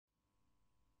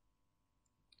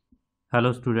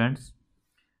Hello students,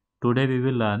 today we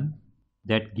will learn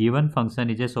that given function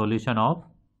is a solution of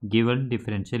given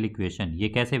differential equation. ये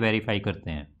कैसे verify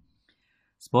करते हैं?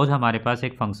 Suppose हमारे पास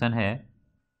एक फंक्शन है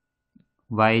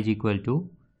y is equal to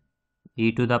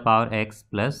E to the power x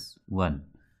plus 1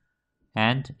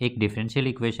 and एक differential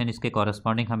equation इसके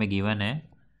corresponding हमें गिवन है.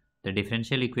 The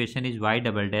differential equation is y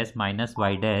double dash minus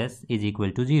Y dash is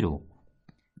equal to 0.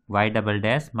 y double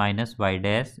dash minus Y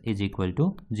dash is equal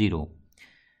to 0.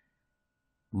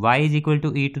 y is equal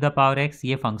to E to the power x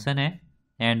ये function है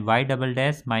and y double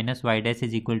dash minus Y dash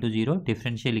is equal to 0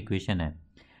 differential equation है.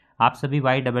 आप सभी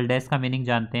y double dash का meaning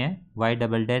जानते हैं. y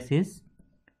double dash is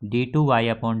D to Y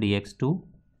upon D x to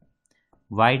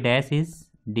Y dash is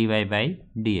D Y by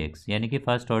D x यानी कि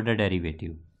first order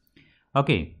derivative.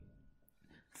 Okay,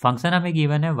 function हमें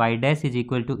given है y dash is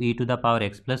equal to E to the power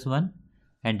x plus 1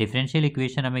 and differential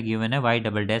equation हमें given है y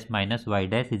double dash minus Y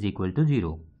dash is equal to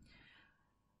 0.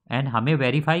 And हमें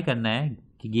verify करना है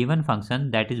कि given function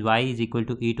that is y is equal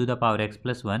to E to the power x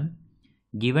plus 1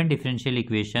 given differential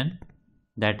equation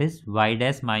that is y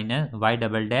dash minus Y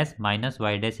double dash minus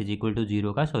Y dash is equal to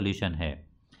 0 का solution है.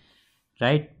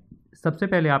 Right, सबसे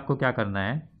पहले आपको क्या करना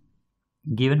है,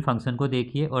 given function को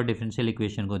देखिए और डिफरेंशियल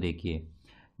इक्वेशन को देखिए.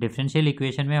 डिफरेंशियल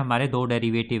इक्वेशन में हमारे दो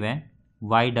डेरिवेटिव हैं,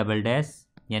 y डबल डैश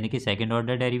यानी कि सेकेंड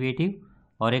ऑर्डर डेरिवेटिव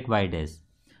और एक y डैश.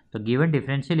 तो गिवन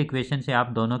डिफरेंशियल इक्वेशन से आप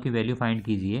दोनों की वैल्यू फाइंड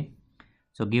कीजिए.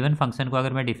 सो गिवन फंक्शन को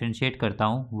अगर मैं डिफरेंशिएट करता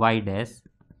हूँ y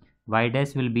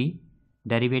dash will be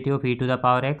derivative of E to the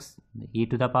power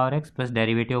x plus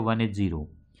derivative of 1 is 0.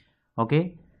 Okay,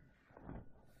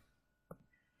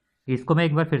 इसको मैं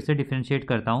एक बार फिर से डिफरेंशिएट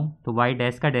करता हूँ तो y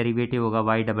डैश का डेरिवेटिव होगा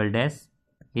y double dash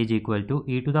is equal to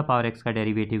E to the power x का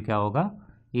डेरिवेटिव क्या होगा,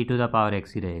 ई टू द पावर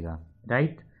x ही रहेगा.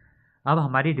 राइट, अब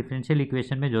हमारी डिफरेंशियल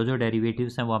इक्वेशन में जो जो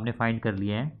डेरिवेटिव्स हैं वो हमने फाइंड कर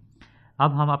लिए हैं.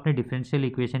 अब हम अपने डिफरेंशियल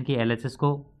इक्वेशन की LHS को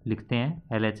लिखते हैं.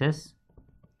 LHS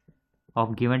of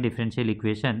given differential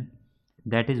equation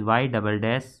that is y double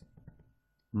dash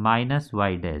minus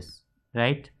Y dash,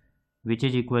 right, which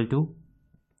is equal to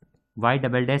y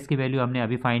double dash की वैल्यू हमने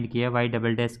अभी फाइंड किया है. y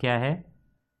डबल डैश क्या है,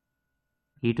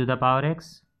 e to the power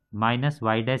x minus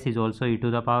Y dash is also e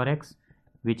to the power x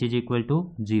which is equal to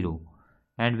 0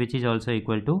 and which is also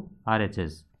equal to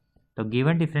RHS. तो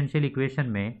given differential equation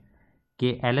में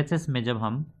के LHS में जब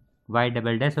हम y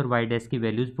double dash और y dash की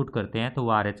values put करते हैं तो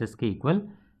वो RHS के इक्वल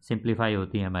सिंप्लीफाई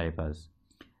होती है हमारे पास.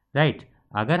 राइट,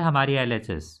 अगर हमारी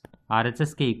LHS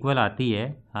RHS के इक्वल आती है,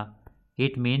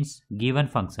 it means given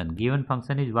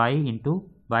function is y into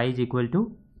Y is equal to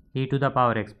E to the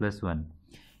power x plus 1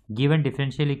 given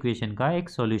differential equation का एक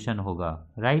सॉल्यूशन होगा.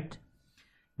 राइट,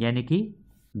 यानी कि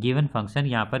गिवन फंक्शन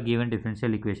यहाँ पर गिवन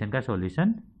डिफरेंशियल इक्वेशन का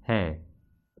सॉल्यूशन है.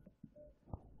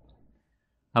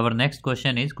 Our next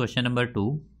question is question number 2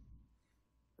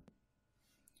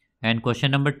 and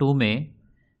question number 2 में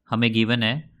हमें गिवन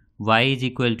है y is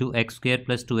equal to x square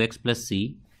plus 2x plus सी.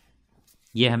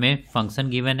 ये हमें फंक्शन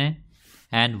गिवन है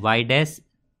and y dash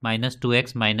minus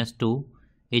 2x minus 2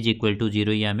 is equal to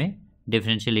 0 ये हमें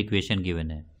differential equation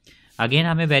given है. Again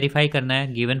हमें वेरीफाई करना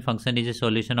है given function is a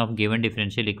solution of given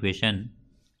differential equation.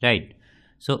 Right,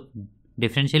 so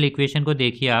differential equation को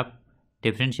देखिए आप.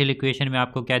 डिफरेंशियल इक्वेशन में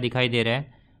आपको क्या दिखाई दे रहा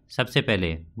है, सबसे पहले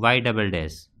y double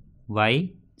dash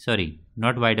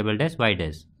y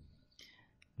dash.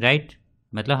 Right,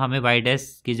 मतलब हमें y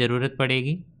डैश की ज़रूरत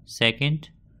पड़ेगी. Second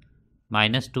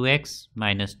minus 2x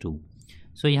minus 2.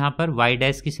 सो यहाँ पर y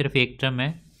डैश की सिर्फ एक टर्म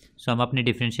है. सो हम अपने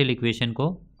डिफरेंशियल इक्वेशन को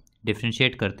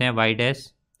डिफरेंशिएट करते हैं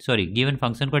गिवन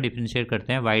फंक्शन को डिफरेंशिएट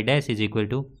करते हैं. y dash is equal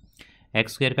to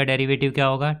x square का डेरिवेटिव क्या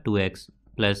होगा 2x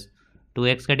प्लस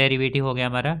 2x का डेरिवेटिव हो गया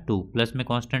हमारा 2 प्लस में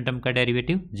कांस्टेंट टर्म का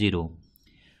डेरिवेटिव 0.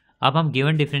 अब हम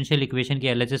गिवन डिफरेंशियल इक्वेशन की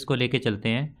LHS को लेके चलते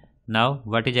हैं. Now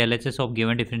what is LHS of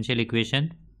given differential equation,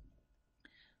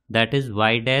 that is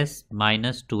y dash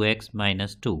minus 2x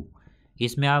minus 2.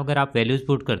 इसमें अगर आप वैल्यूज़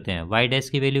पुट करते हैं, y डैश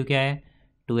की वैल्यू क्या है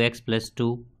 2x प्लस 2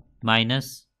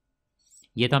 माइनस,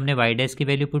 ये तो हमने y डैश की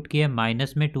वैल्यू पुट की है,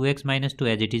 माइनस में 2x minus 2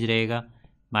 as it is रहेगा,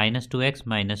 minus 2x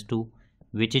minus 2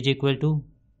 which is equal to,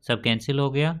 सब कैंसिल हो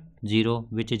गया 0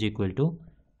 which is equal to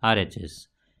RHS.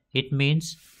 It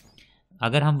means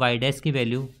अगर हम y डैश की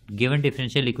वैल्यू गिवन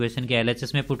डिफरेंशियल इक्वेशन के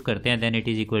LHS में पुट करते हैं then it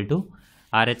is equal to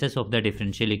RHS of the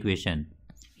differential equation.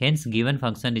 Hence given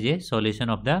function is a solution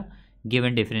of the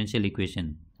given differential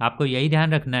equation. आपको यही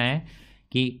ध्यान रखना है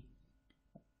कि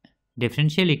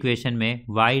डिफरेंशियल इक्वेशन में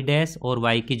y डैश और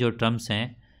y की जो टर्म्स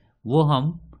हैं वो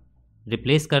हम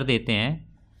रिप्लेस कर देते हैं,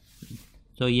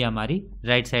 तो ये हमारी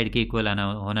राइट साइड के इक्वल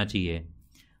होना चाहिए.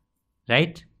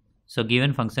 Right, so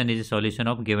given function is a solution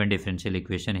of given differential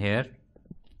equation hair.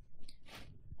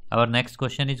 Our next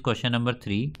question is question number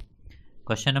 3.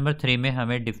 Question number 3 में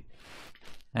हमें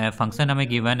फंक्शन हमें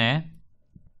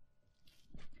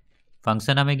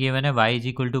गिवन है y is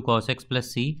equal to cos x plus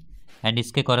C and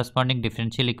इसके corresponding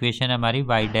differential equation हमारी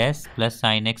y dash plus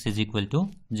sine x is equal to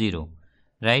 0,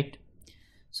 right.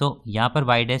 सो यहाँ पर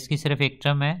y dash की सिर्फ एक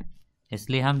टर्म है,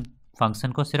 इसलिए हम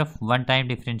फंक्शन को सिर्फ वन टाइम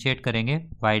डिफरेंशिएट करेंगे।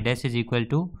 y dash is equal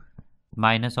to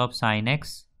minus of sine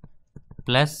x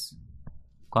plus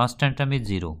constant term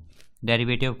is 0,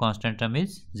 derivative of constant term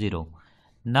is 0।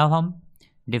 Now हम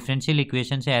डिफरेंशियल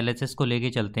इक्वेशन से LHS को लेके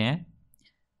चलते हैं।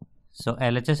 सो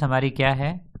LHS हमारी क्या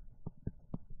है,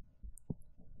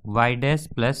 y dash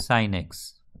plus sine x,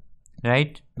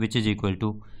 right, which is equal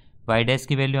to y dash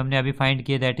की वैल्यू हमने अभी फाइंड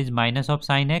की है, that is minus of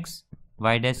sine x.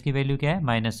 y dash की वैल्यू क्या है,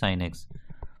 minus sine x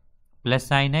plus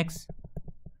sine x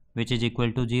which is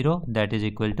equal to 0, that is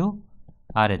equal to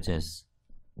RHS,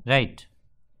 right.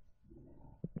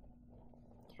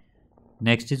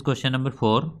 Next is question number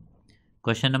 4।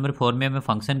 Question number 4 में हमें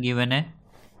function given है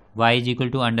y is equal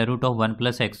to under root of 1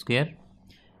 plus x square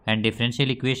and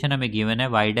differential equation हमें given है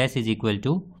y dash is equal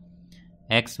to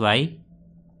x Y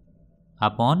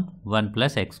upon 1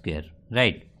 plus x square,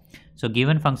 right. So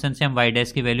given function से हम y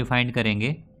dash की value find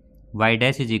करेंगे। y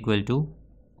dash is equal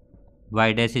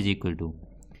to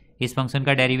इस function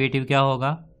का derivative क्या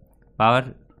होगा,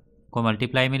 पावर को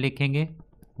मल्टीप्लाई में लिखेंगे,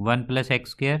 1 plus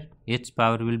x square, it's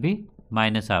power will be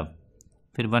minus half,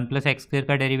 फिर 1 प्लस एक्स स्क्वेयर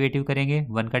का डेरिवेटिव करेंगे,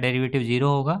 1 का डेरिवेटिव 0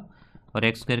 होगा और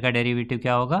एक्स स्क्वेयर का डेरिवेटिव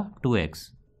क्या होगा, 2x।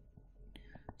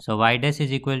 So y dash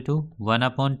is equal to 1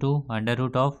 upon 2 under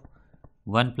root of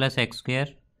 1 plus x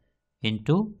square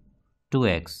into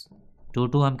 2x,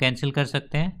 2 हम कैंसिल कर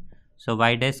सकते हैं। सो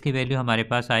y डैश की वैल्यू हमारे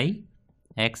पास आई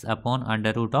x upon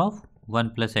under root of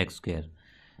 1 plus x square.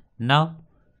 Now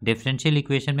differential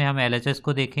equation में हम LHS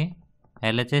को देखें,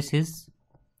 LHS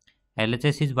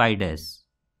is y dash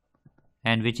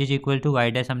and which is equal to y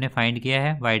dash हमने फाइंड किया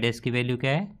है, y डैश की वैल्यू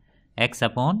क्या है, x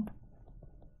upon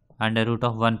under root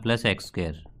of 1 plus x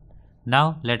square.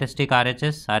 Now let us take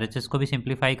RHS को भी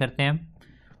सिंप्लीफाई करते हैं हम।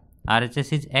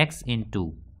 RHS is x into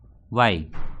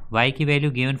y की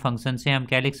वैल्यू गिवन फंक्शन से हम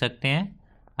क्या लिख सकते हैं,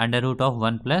 under root of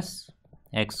 1 plus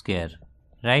x square,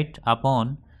 right,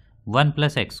 upon 1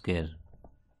 plus x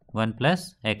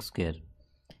square,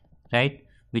 right,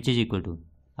 which is equal to,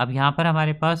 अब यहाँ पर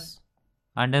हमारे पास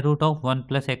under root of 1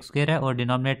 plus x square है और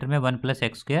डिनोमिनेटर में 1 प्लस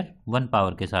एक्स स्क्वेयर 1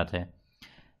 पावर के साथ है।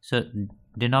 सो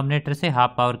डिनोमिनेटर से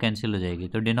हाफ पावर कैंसिल हो जाएगी,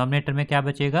 तो डिनोमिनेटर में क्या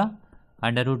बचेगा,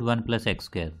 under root 1 plus x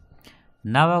square.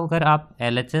 Now अगर आप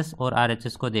LHS और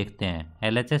RHS को देखते हैं,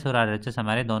 LHS और RHS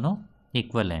हमारे दोनों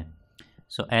इक्वल हैं।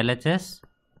 सो LHS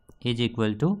is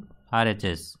equal to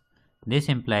RHS, this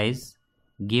implies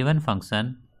given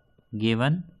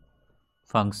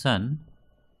function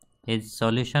is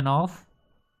solution of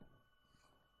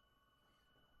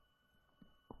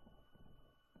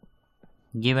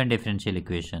given differential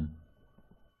equation।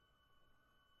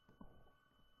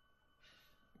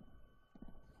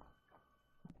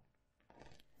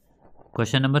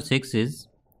 Question number 6 is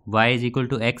y is equal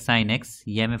to x sine x,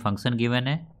 ये हमें फंक्शन गिवन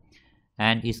है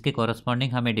एंड इसके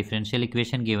corresponding हमें differential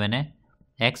equation given है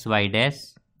x Y dash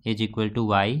is equal to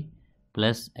Y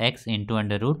plus x into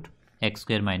under root x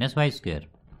square minus Y square,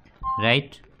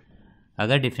 right.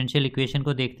 अगर differential equation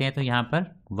को देखते हैं तो यहाँ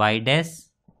पर वाई डैश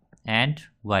एंड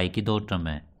y की 2 टर्म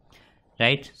है,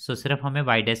 राइट। सो सिर्फ हमें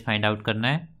y डैश फाइंड आउट करना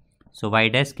है। सो y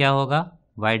डैश क्या होगा,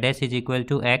 y dash is equal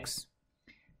to x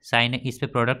sign, इस पे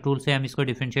प्रोडक्ट रूल से हम इसको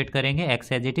डिफरेंशिएट करेंगे,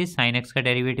 x as it is, sign x का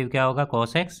डेरिवेटिव क्या होगा,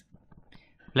 cos x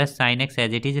plus sign x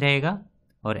as it is रहेगा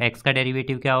और x का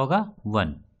डेरिवेटिव क्या होगा,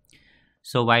 1।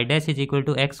 सो y dash is equal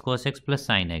to x cos x plus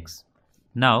sign x।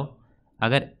 Now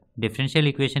अगर डिफरेंशियल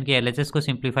इक्वेशन की LHS को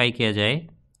सिंप्लीफाई किया जाए,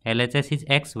 LHS is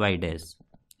x Y dash,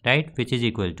 right, which is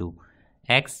equal to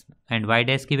x and Y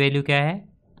dash की value क्या है,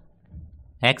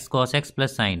 x cos x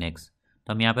plus sine x,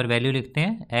 तो हम यहाँ पर वैल्यू लिखते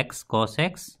हैं x cos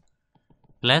x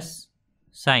plus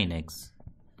sine x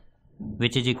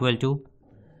which is equal to,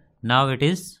 now it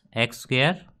is x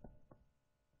square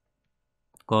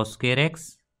cos square x,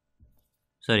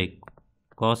 sorry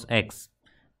cos x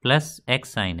plus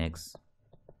x sine x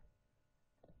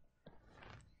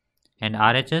and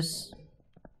RHS,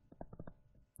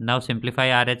 now simplify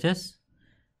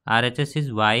RHS is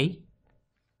y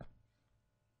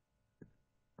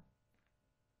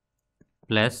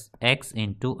plus x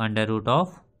into under root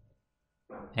of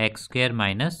x square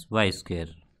minus y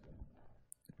square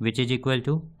which is equal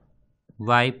to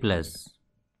y plus,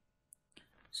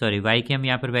 sorry y की हम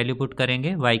यहाँ पर value put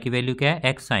करेंगे, y की value क्या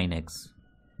है, x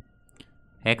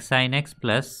sin x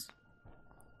plus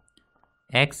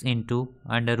x into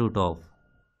under root of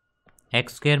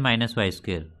x square minus Y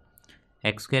square,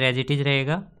 x square as it is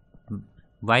रहेगा,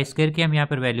 Y square की हम यहाँ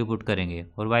पर वैल्यू पुट करेंगे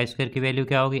और वाई स्क्वायर की वैल्यू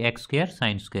क्या होगी, x square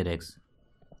sine square x,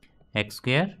 x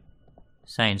square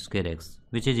sine square x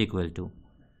which is equal to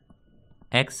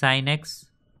x sine x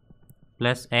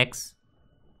plus x,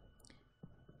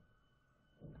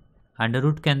 under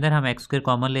root के अंदर हम एक्स स्क्वायर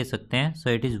कॉमन ले सकते हैं, so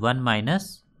it is 1 minus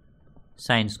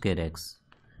sine square x.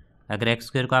 अगर x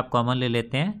square को आप common ले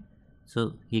लेते हैं सो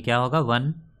ये क्या होगा,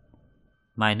 1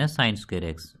 minus sine square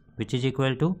x which is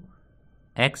equal to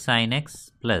x sine x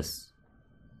plus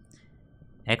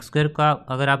x square का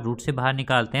अगर आप रूट से बाहर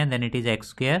निकालते हैं then it is x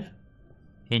square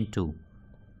into,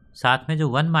 साथ में जो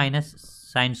 1 माइनस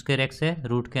साइन स्क्वायर एक्स है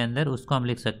रूट के अंदर उसको हम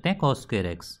लिख सकते हैं cos square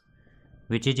x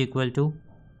which is equal to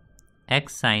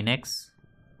x sine x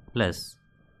plus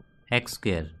x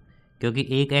square, क्योंकि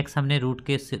एक एक्स हमने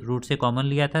रूट से कॉमन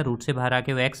लिया था, रूट से बाहर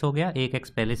आके वो एक्स हो गया, एक एक्स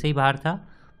पहले से ही बाहर था,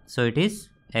 so it is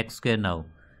x square now,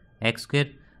 x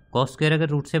square cos square अगर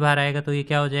रूट से बाहर आएगा तो ये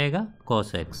क्या हो जाएगा,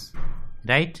 कॉस एक्स,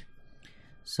 राइट।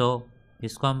 सो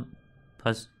इसको हम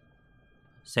फर्स्ट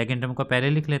सेकेंड टर्म को पहले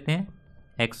लिख लेते हैं,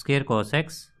 x square cos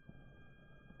x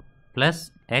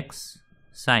plus x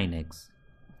sine x.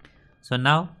 So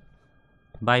now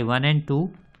by 1 and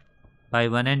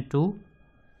 2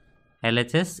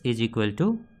 LHS is equal to,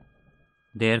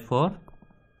 therefore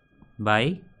by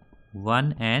 1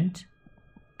 and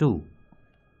 2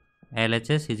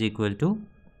 LHS is equal to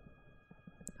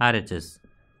RHS,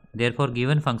 therefore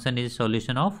given function is a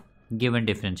solution of given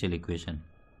differential equation,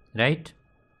 right?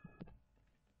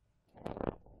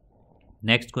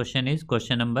 Next question is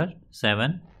question number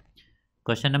 7.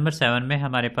 Question number 7 में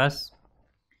हमारे पास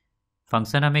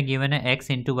function हमें given है x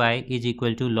into Y is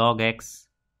equal to log x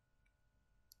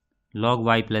log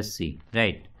Y plus C,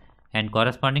 right, and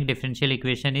corresponding differential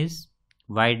equation is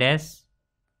why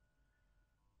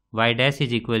dash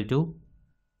is equal to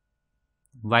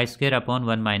Y square upon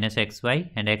 1 minus x Y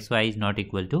and x Y is not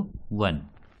equal to 1,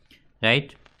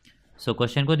 right. So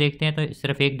question को देखते हैं तो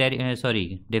सिर्फ एक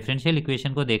differential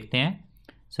equation को देखते हैं।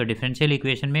 सो differential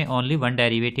equation में ओनली वन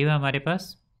डेरिवेटिव है हमारे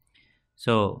पास।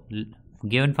 सो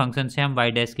गिवन फंक्शन से हम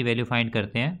वाई डैश की वैल्यू फाइंड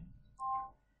करते हैं।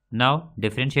 नाउ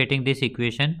डिफरेंशिएटिंग दिस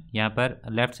इक्वेशन, यहाँ पर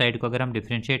लेफ्ट साइड को अगर हम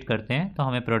डिफरेंशिएट करते हैं तो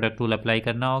हमें प्रोडक्ट रूल अप्लाई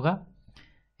करना होगा।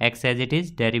 X as it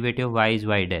is derivative of Y is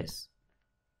why dash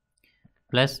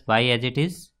plus Y as it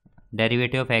is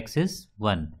derivative of x is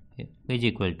 1 is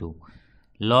equal to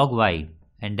log Y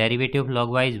and derivative of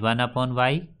log Y is 1 upon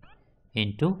Y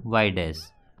into Y dash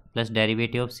plus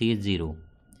derivative of C is 0,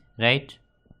 right.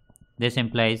 This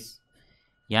implies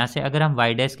यहाँ से अगर हम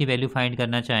Y dash की value find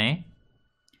करना चाहें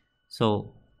so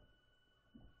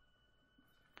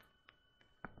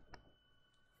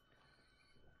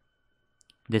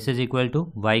this is equal to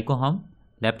Y को हम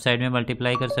left side में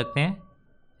मल्टीप्लाई कर सकते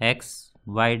हैं x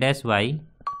Y dash Y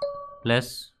plus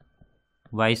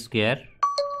Y square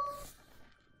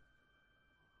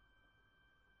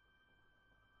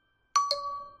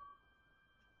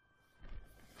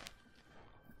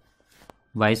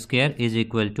Y square is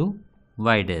equal to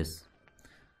Y dash.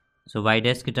 So Y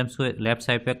dash की टर्म्स को लेफ्ट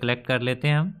साइड पे कलेक्ट कर लेते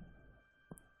हैं हम,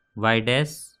 Y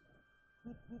dash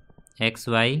x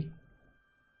Y,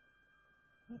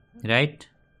 right,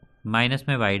 minus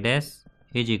में Y dash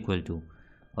is equal to,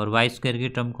 और Y square की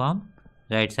टर्म को हम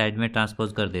राइट साइड में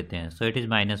ट्रांसपोज कर देते हैं। So it is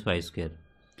minus Y square.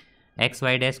 X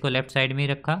Y dash को लेफ्ट साइड में ही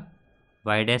रखा,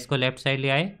 वाई डैश को लेफ्ट साइड ले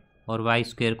आए और वाई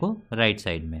स्क्वायर को राइट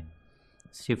साइड में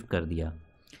शिफ्ट कर दिया।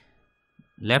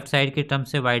 लेफ्ट साइड की टर्म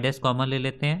से वाई डैश कॉमन ले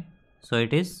लेते हैं, so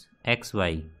it is x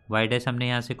Y, Y dash हमने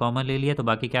यहाँ से कॉमन ले लिया तो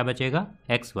बाकी क्या बचेगा,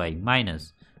 x Y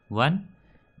minus 1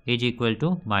 is equal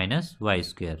to minus Y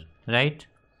square, right.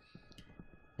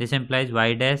 This implies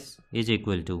Y dash is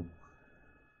equal to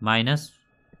minus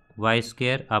Y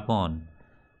square upon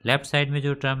left side में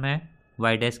जो टर्म है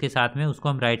वाई डैश के साथ में उसको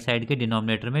हम राइट साइड के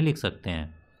डिनोमिनेटर में लिख सकते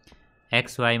हैं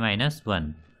x Y minus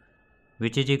 1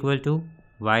 which is equal to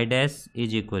Y dash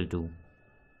is equal to,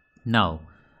 now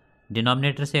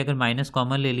denominator से अगर माइनस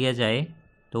कॉमन ले लिया जाए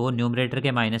तो वो न्यूमरेटर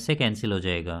के माइनस से कैंसिल हो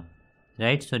जाएगा,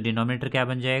 राइट। सो डिनोमिनेटर क्या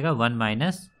बन जाएगा, 1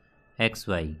 माइनस एक्स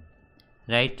वाई,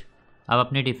 राइट। अब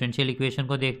अपने डिफरेंशियल इक्वेशन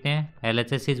को देखते हैं। L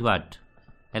H S is what,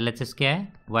 L H S क्या है,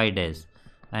 Y dash,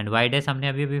 and Y dash हमने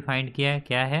अभी अभी फाइंड किया है,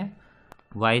 क्या है,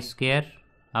 Y square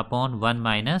upon 1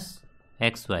 minus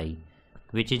x Y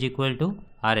which is equal to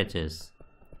R H S,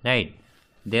 right.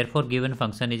 Therefore given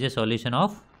function is a solution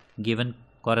of given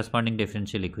corresponding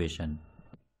differential equation.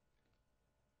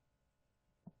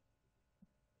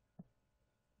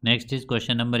 Next is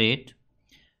question number 8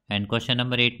 and question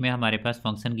number 8 में हमारे पास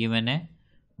function given है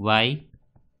y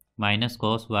minus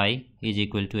cos y is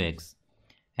equal to x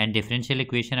and differential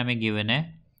equation हमें given है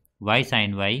y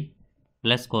sign y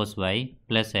plus cos y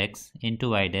plus x into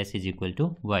Y dash is equal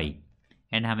to Y.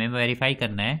 And हमें verify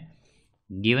करना है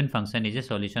given function is a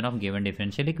solution of given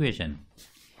differential equation.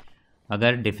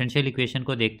 अगर differential equation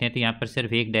को देखते हैं तो यहाँ पर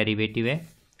सिर्फ एक डेरिवेटिव है,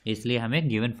 इसलिए हमें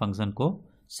गिवन फंक्शन को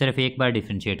सिर्फ एक बार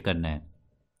डिफरेंशिएट करना है।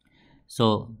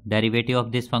 सो derivative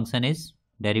of this function is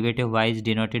derivative y is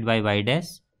denoted by y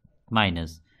dash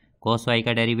minus cos y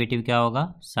का डेरिवेटिव क्या होगा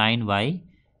sin y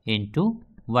into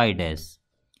Y dash,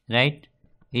 right,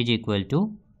 is equal to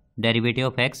derivative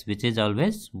of x which is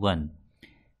always 1।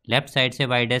 Left side से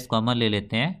y dash common ले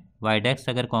लेते हैं, y dash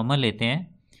अगर common लेते हैं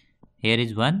हेयर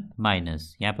इज 1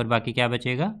 माइनस, यहाँ पर बाकी क्या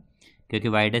बचेगा क्योंकि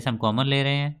y डैश हम कॉमन ले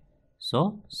रहे हैं,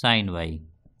 सो sin y,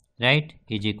 right,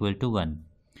 is equal to 1।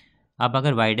 अब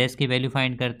अगर y डैश की वैल्यू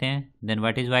फाइंड करते हैं then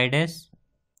what is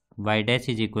y dash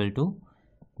is equal to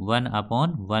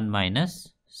 1/1 minus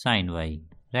sign Y,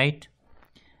 right.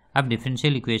 अब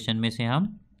डिफरेंशियल इक्वेशन में से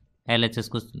हम LHS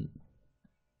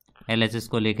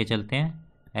को लेके चलते हैं,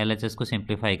 LHS को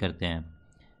सिंप्लीफाई करते हैं।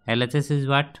 LHS is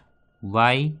what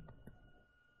y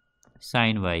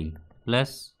sign Y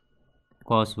plus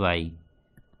cos Y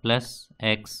plus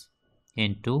x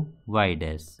into Y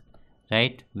dash,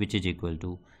 right, which is equal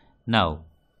to now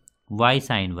y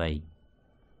sign Y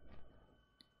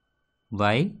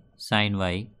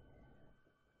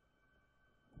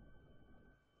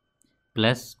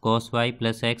plus cos Y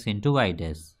plus x into Y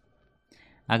dash.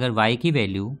 अगर y की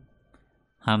value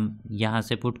हम यहाँ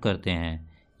से put करते हैं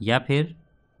या फिर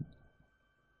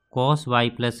cos y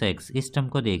plus x, इस टर्म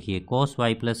को देखिए cos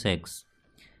y प्लस एक्स,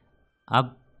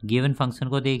 अब गिवन फंक्शन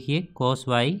को देखिए cos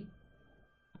y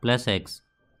प्लस एक्स,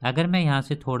 अगर मैं यहाँ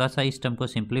से थोड़ा सा इस टर्म को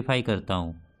सिंप्लीफाई करता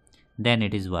हूँ देन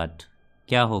इट इज़ व्हाट,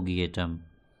 क्या होगी ये term,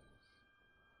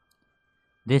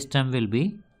 this term will be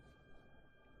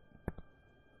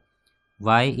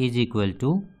y is equal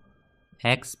to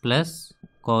x plus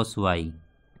cos Y,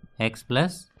 x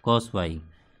plus cos Y,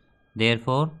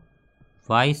 therefore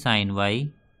y sign Y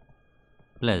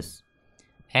plus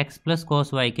x plus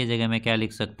cos Y की जगह मैं क्या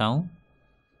लिख सकता हूँ,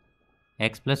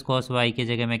 एक्स प्लस कॉस वाई की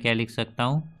जगह मैं क्या लिख सकता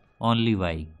हूँ only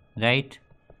y, right,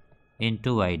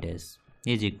 into Y dash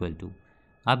is equal to,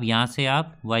 अब यहाँ से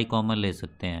आप y कॉमन ले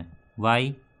सकते हैं,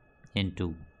 y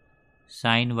into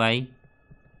sine Y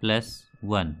plus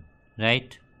 1,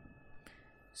 right,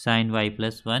 sign Y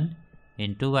plus 1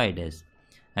 into Y dash.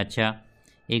 अच्छा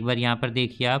एक बार यहाँ पर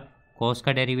देखिए आप, कॉस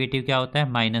का डेरिवेटिव क्या होता है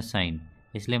माइनस साइन,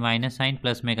 इसलिए माइनस साइन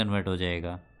प्लस में कन्वर्ट हो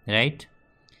जाएगा, राइट,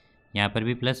 यहाँ पर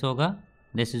भी प्लस होगा,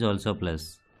 this is also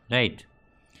plus, right,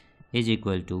 is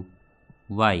equal to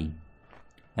Y,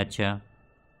 अच्छा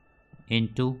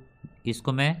इंटू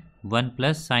इसको मैं 1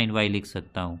 प्लस साइन वाई लिख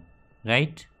सकता हूँ,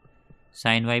 राइट,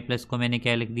 साइन वाई प्लस को मैंने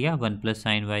क्या लिख दिया 1 प्लस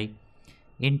साइन वाई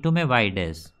इंटू में वाई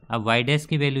डैश। अब वाई डैश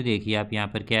की वैल्यू देखिए आप यहाँ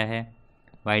पर क्या है,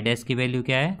 वाई डैश की वैल्यू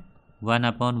क्या है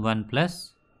 1/1 plus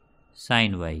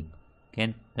sign Y,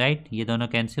 can, right, ये दोनों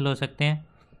कैंसिल हो सकते हैं,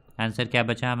 आंसर क्या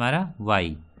बचा हमारा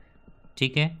y,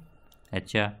 ठीक है।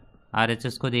 अच्छा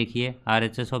RHS को देखिए,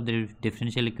 RHS of the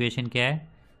differential equation क्या है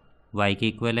y के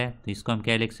इक्वल है, तो इसको हम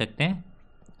क्या लिख सकते हैं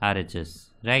RHS,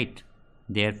 right,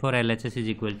 therefore LHS is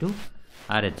equal to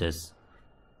RHS,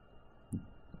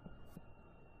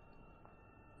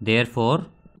 therefore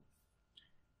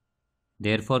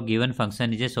given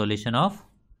function is a solution of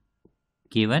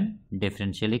given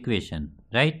differential equation,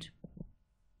 right।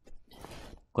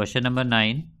 Question number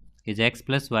 9 is x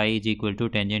plus y is equal to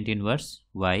tangent inverse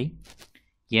y,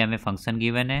 ये हमें function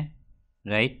given है,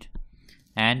 right,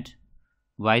 and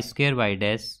Y square Y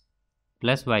dash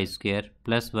plus Y square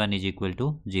plus 1 is equal to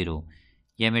 0,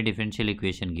 ये हमें differential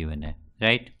equation given है,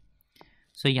 right.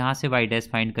 सो यहाँ से Y dash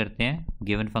find करते हैं,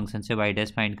 गिवन फंक्शन से वाई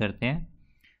डैश फाइंड करते हैं।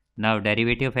 Now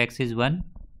derivative of x is 1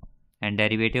 and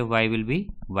derivative of Y will be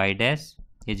Y dash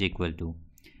is equal to,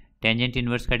 tangent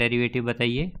inverse का डेरिवेटिव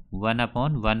बताइए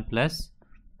 1/1 plus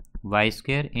Y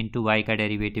square into Y का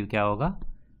derivative क्या होगा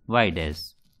वाई डैश,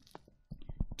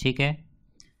 ठीक है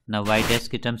ना। वाई डैश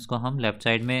की टर्म्स को हम लेफ्ट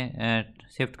साइड में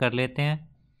शिफ्ट कर लेते हैं,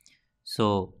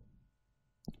 सो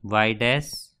Y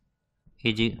dash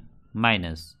is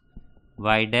minus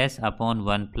Y dash upon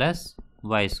 1 plus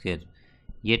Y square,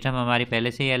 ये टर्म हमारी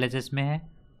पहले से ही LHS में है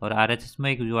और RHS में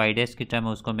एक वाई डैश की टर्म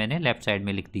है उसको मैंने लेफ्ट साइड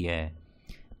में लिख दिया है,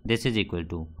 दिस इज इक्वल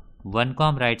टू 1 को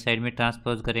हम राइट साइड में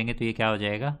ट्रांसपोज करेंगे तो ये क्या हो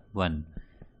जाएगा 1,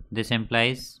 दिस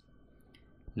एम्प्लाइज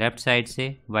लेफ्ट साइड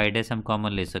से वाई डैश हम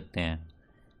कॉमन ले सकते हैं,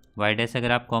 वाई डैश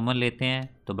अगर आप कॉमन लेते हैं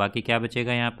तो बाकी क्या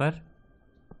बचेगा यहाँ पर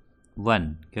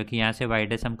 1, क्योंकि यहाँ से वाई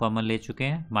डैश हम कॉमन ले चुके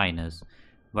हैं, माइनस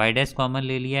वाई डैश कॉमन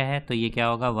ले लिया है तो ये क्या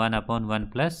होगा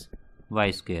 1/1 plus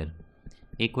Y square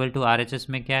equal to RHS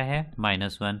में क्या है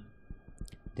 -1,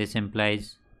 this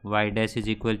implies Y dash is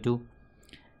equal to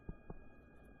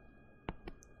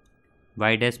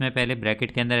Y dash में पहले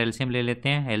ब्रैकेट के अंदर एलसीएम ले लेते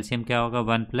हैं। एलसीएम क्या होगा,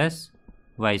 1 प्लस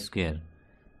वाई स्क्वायर।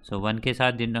 सो 1 के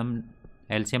साथ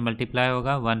एलसीएम मल्टीप्लाई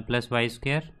होगा, 1 plus Y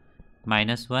square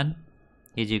minus 1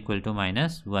 is equal to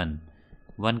minus 1।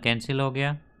 1 cancel हो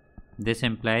गया। This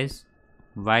implies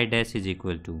Y dash is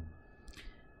equal to,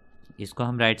 इसको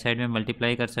हम राइट साइड में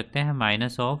मल्टीप्लाई कर सकते हैं,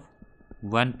 minus of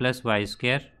 1 plus Y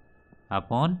square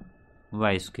upon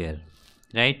Y square,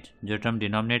 right. जो टर्म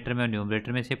डिनोमिनेटर में और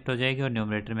न्यूमरेटर में शिफ्ट हो जाएगी, और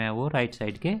न्यूमरेटर में है वो राइट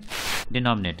साइड के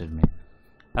डिनोमिनेटर में।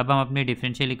 अब हम अपनी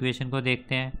डिफरेंशियल इक्वेशन को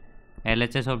देखते हैं।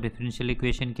 एलएचएस ऑफ डिफरेंशियल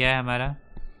इक्वेशन क्या है हमारा,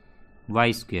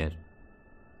 Y square,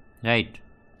 right,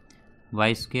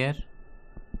 Y square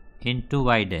into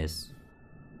Y dash,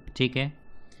 ठीक है।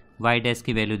 वाई डैश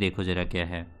की वैल्यू देखो ज़रा क्या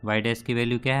है, वाई डैश की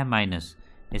वैल्यू क्या है, माइनस,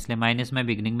 इसलिए माइनस मैं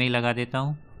बिगनिंग में ही लगा देता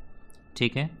हूँ,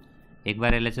 ठीक है। एक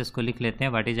बार एलएचएस को लिख लेते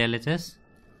हैं। What is LHS?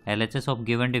 LHS of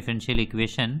given differential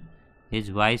equation is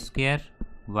why square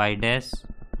Y dash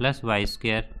plus Y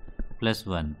square plus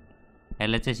 1।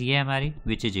 LHS ये है हमारी,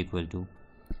 which is equal to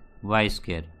Y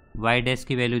square. Y dash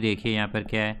की वैल्यू देखिए यहाँ पर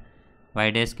क्या है,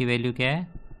 वाई डैश की वैल्यू क्या है,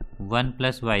 1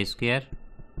 plus Y square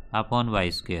upon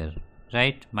Y square,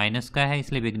 right. Minus का है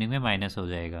इसलिए बिगनिंग में माइनस हो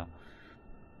जाएगा,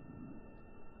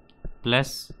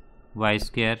 plus Y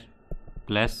square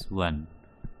plus 1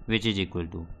 which is equal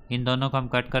to, इन दोनों को हम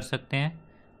कट कर सकते हैं,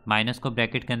 माइनस को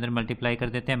ब्रैकेट के अंदर मल्टीप्लाई कर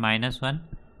देते हैं, -1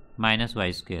 minus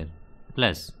Y square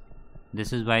plus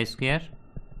this is why square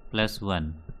plus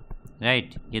 1,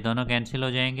 right. ये दोनों कैंसिल हो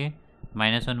जाएंगे,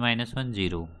 -1 minus 1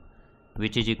 0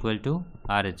 which is equal to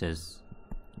RHS,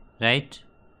 right.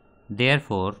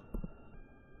 Therefore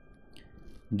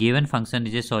given function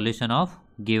is a solution of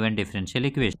given differential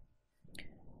equation.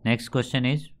 Next question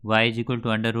is y is equal to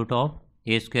under root of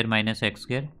A square minus x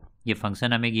square. ये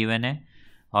function हमें given है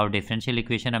और differential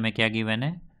equation हमें क्या given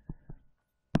है,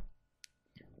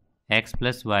 x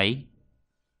plus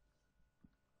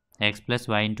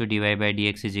Y into D Y by D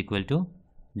x is equal to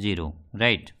 0,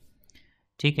 right,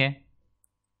 ठीक है।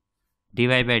 D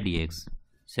Y by D x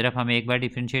सिर्फ हमें एक बार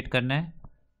डिफ्रेंशिएट करना है,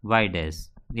 Y dash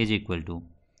is equal to,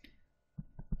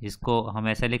 इसको हम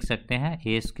ऐसा लिख सकते हैं,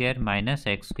 ए square minus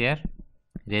x square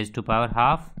raise to power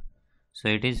half, so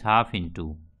it is half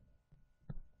into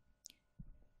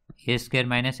A square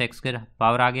minus x square,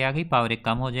 power आगे आ गई, पावर एक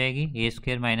कम हो जाएगी, ए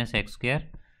square minus x square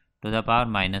to the power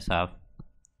minus half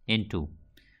into,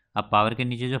 अब पावर के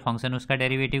नीचे जो function उसका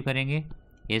डेरिवेटिव करेंगे,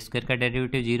 ए स्क्वायर का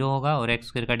डेरिवेटिव 0 होगा और एक्स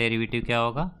स्क्वायर का डेरिवेटिव क्या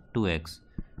होगा, 2x,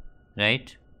 right.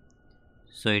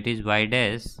 So it is why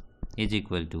dash is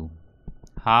equal to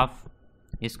half,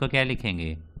 इसको क्या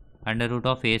लिखेंगे, under root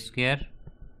of A square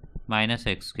minus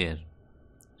x square,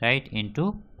 right,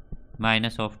 into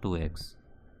minus of 2x।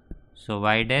 So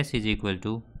Y dash is equal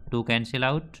to 2 cancel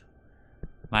out,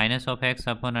 minus of x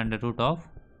upon under root of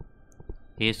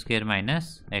A square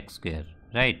minus x square,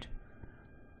 right.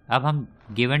 अब हम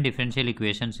given differential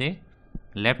equation से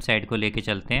left side को लेके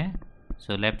चलते हैं।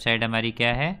 So left side हमारी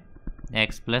क्या है,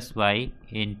 x plus Y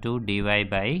into D Y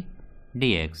by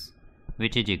D x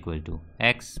which is equal to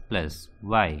x plus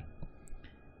Y,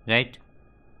 right,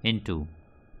 into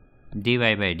D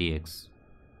Y by D x.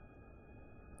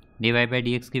 D Y by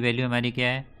D x की value हमारी क्या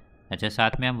है, अच्छा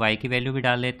साथ में हम y की वैल्यू भी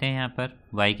डाल लेते हैं यहाँ पर।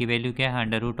 y की वैल्यू क्या है,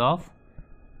 अंडर रूट ऑफ,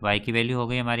 y की वैल्यू हो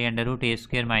गई हमारी under root A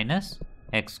square minus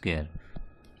x square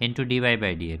into D Y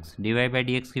by D x. D Y by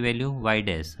D x की वैल्यू वाई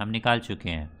डैश हम निकाल चुके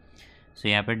हैं। सो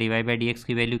यहाँ पर D Y by D x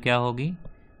की वैल्यू क्या होगी,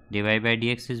 D Y by D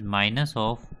x is minus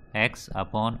of x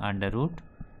upon under root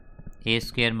A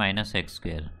square minus x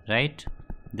square, right.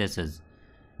 This is,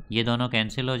 ये दोनों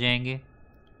कैंसिल हो जाएंगे,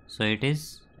 so it is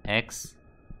x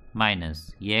minus,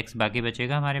 ये x बाकी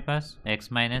बचेगा हमारे पास,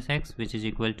 x minus x which is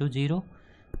equal to 0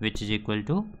 which is equal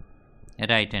to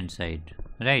right hand side,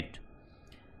 right.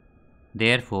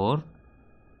 Therefore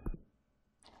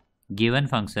given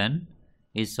function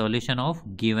is solution of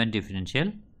given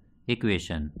differential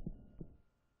equation.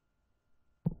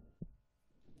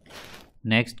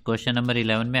 Next question number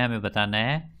 11 में हमें बताना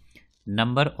है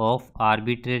number of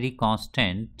arbitrary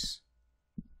constants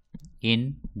in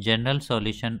general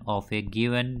solution of a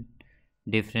given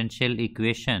differential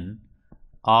equation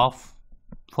of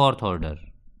fourth order,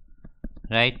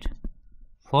 right।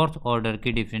 Fourth order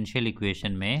की differential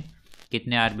equation में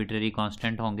कितने arbitrary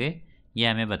constant होंगे ये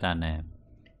हमें बताना है,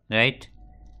 राइट।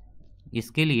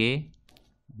 इसके लिए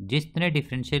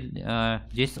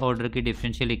जिस ऑर्डर की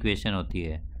डिफरेंशियल इक्वेशन होती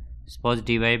है, suppose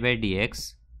D Y by D x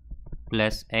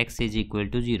plus x is equal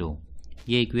to 0,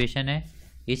 ये इक्वेशन है।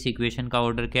 इस इक्वेशन का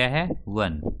ऑर्डर क्या है,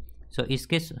 1। सो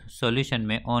इसके सॉल्यूशन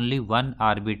में ओनली 1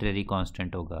 आर्बिट्रेरी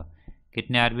कांस्टेंट होगा।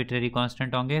 कितने आर्बिट्रेरी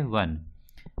कांस्टेंट होंगे, 1।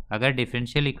 अगर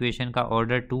डिफरेंशियल इक्वेशन का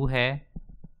ऑर्डर 2 है,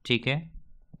 ठीक है,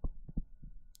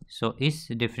 सो इस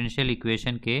डिफरेंशियल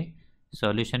इक्वेशन के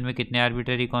सॉल्यूशन में कितने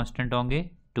आर्बिट्ररी कांस्टेंट होंगे?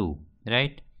 2,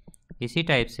 राइट। इसी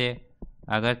टाइप से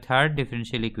अगर थर्ड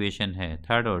डिफरेंशियल इक्वेशन है,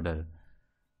 थर्ड ऑर्डर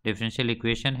डिफरेंशियल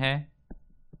इक्वेशन है,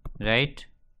 राइट,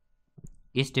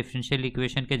 इस डिफरेंशियल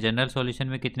इक्वेशन के जनरल सॉल्यूशन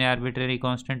में कितने आर्बिट्ररी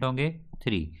कांस्टेंट होंगे?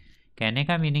 3। कहने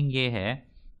का मीनिंग ये है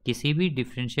किसी भी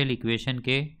डिफरेंशियल इक्वेशन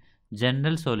के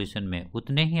जनरल सॉल्यूशन में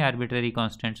उतने ही आर्बिट्ररी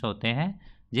कांस्टेंट्स होते हैं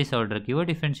जिस ऑर्डर की वो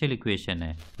डिफरेंशियल इक्वेशन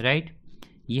है, राइट।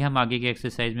 ये हम आगे के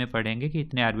एक्सरसाइज में पढ़ेंगे कि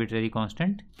इतने आर्बिट्ररी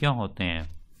कांस्टेंट क्यों होते हैं,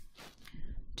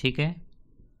 ठीक है।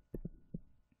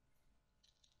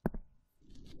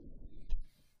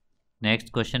 नेक्स्ट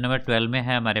क्वेश्चन नंबर 12 में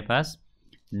है हमारे पास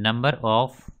number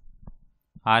of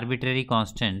arbitrary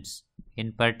constants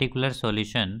in particular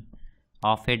solution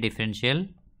of A differential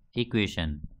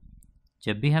equation.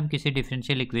 जब भी हम किसी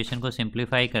डिफरेंशियल इक्वेशन को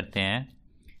सिंप्लीफाई करते हैं,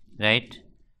 राइट,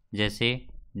 जैसे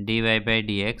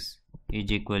dy/dx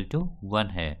इज इक्वल टू 1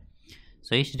 है,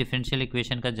 सो इस डिफरेंशियल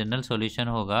इक्वेशन का जनरल सॉल्यूशन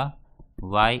होगा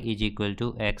y is equal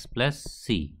to x plus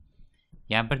सी।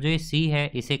 यहाँ पर जो ये c है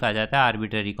इसे कहा जाता है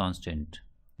arbitrary constant,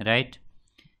 right,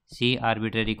 c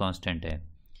arbitrary constant है,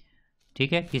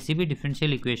 ठीक है। किसी भी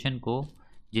डिफरेंशियल इक्वेशन को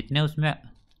जितने उसमें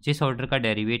जिस ऑर्डर का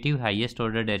डेरिवेटिव हाईएस्ट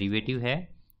ऑर्डर डेरिवेटिव है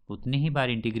उतनी ही बार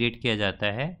इंटीग्रेट किया जाता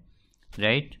है,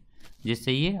 राइट,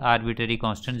 जिससे ये आर्बिट्ररी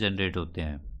कांस्टेंट जनरेट होते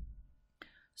हैं।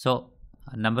 So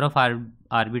number of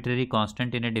arbitrary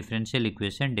constant in A differential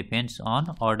equation depends on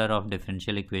order of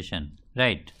differential equation,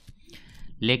 right.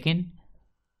 लेकिन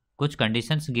कुछ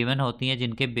कंडीशंस गिवन होती हैं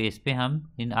जिनके बेस पे हम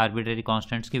इन आर्बिट्ररी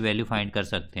कांस्टेंट्स की वैल्यू फाइंड कर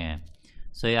सकते हैं।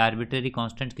 सो ये आर्बिट्ररी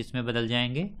कांस्टेंट्स किस में बदल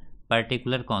जाएंगे?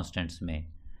 पर्टिकुलर कांस्टेंट्स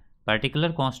में।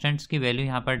 पर्टिकुलर कांस्टेंट्स की वैल्यू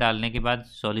यहाँ पर डालने के बाद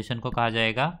सॉल्यूशन को कहा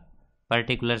जाएगा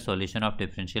particular solution of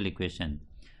differential equation.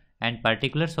 And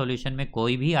particular solution में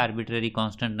कोई भी आर्बिट्ररी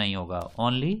कांस्टेंट नहीं होगा,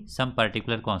 ओनली सम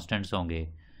पर्टिकुलर कांस्टेंट्स होंगे।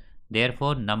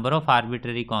 Therefore number of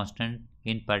arbitrary constant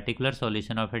in particular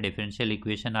solution of A differential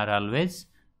equation are always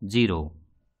 0।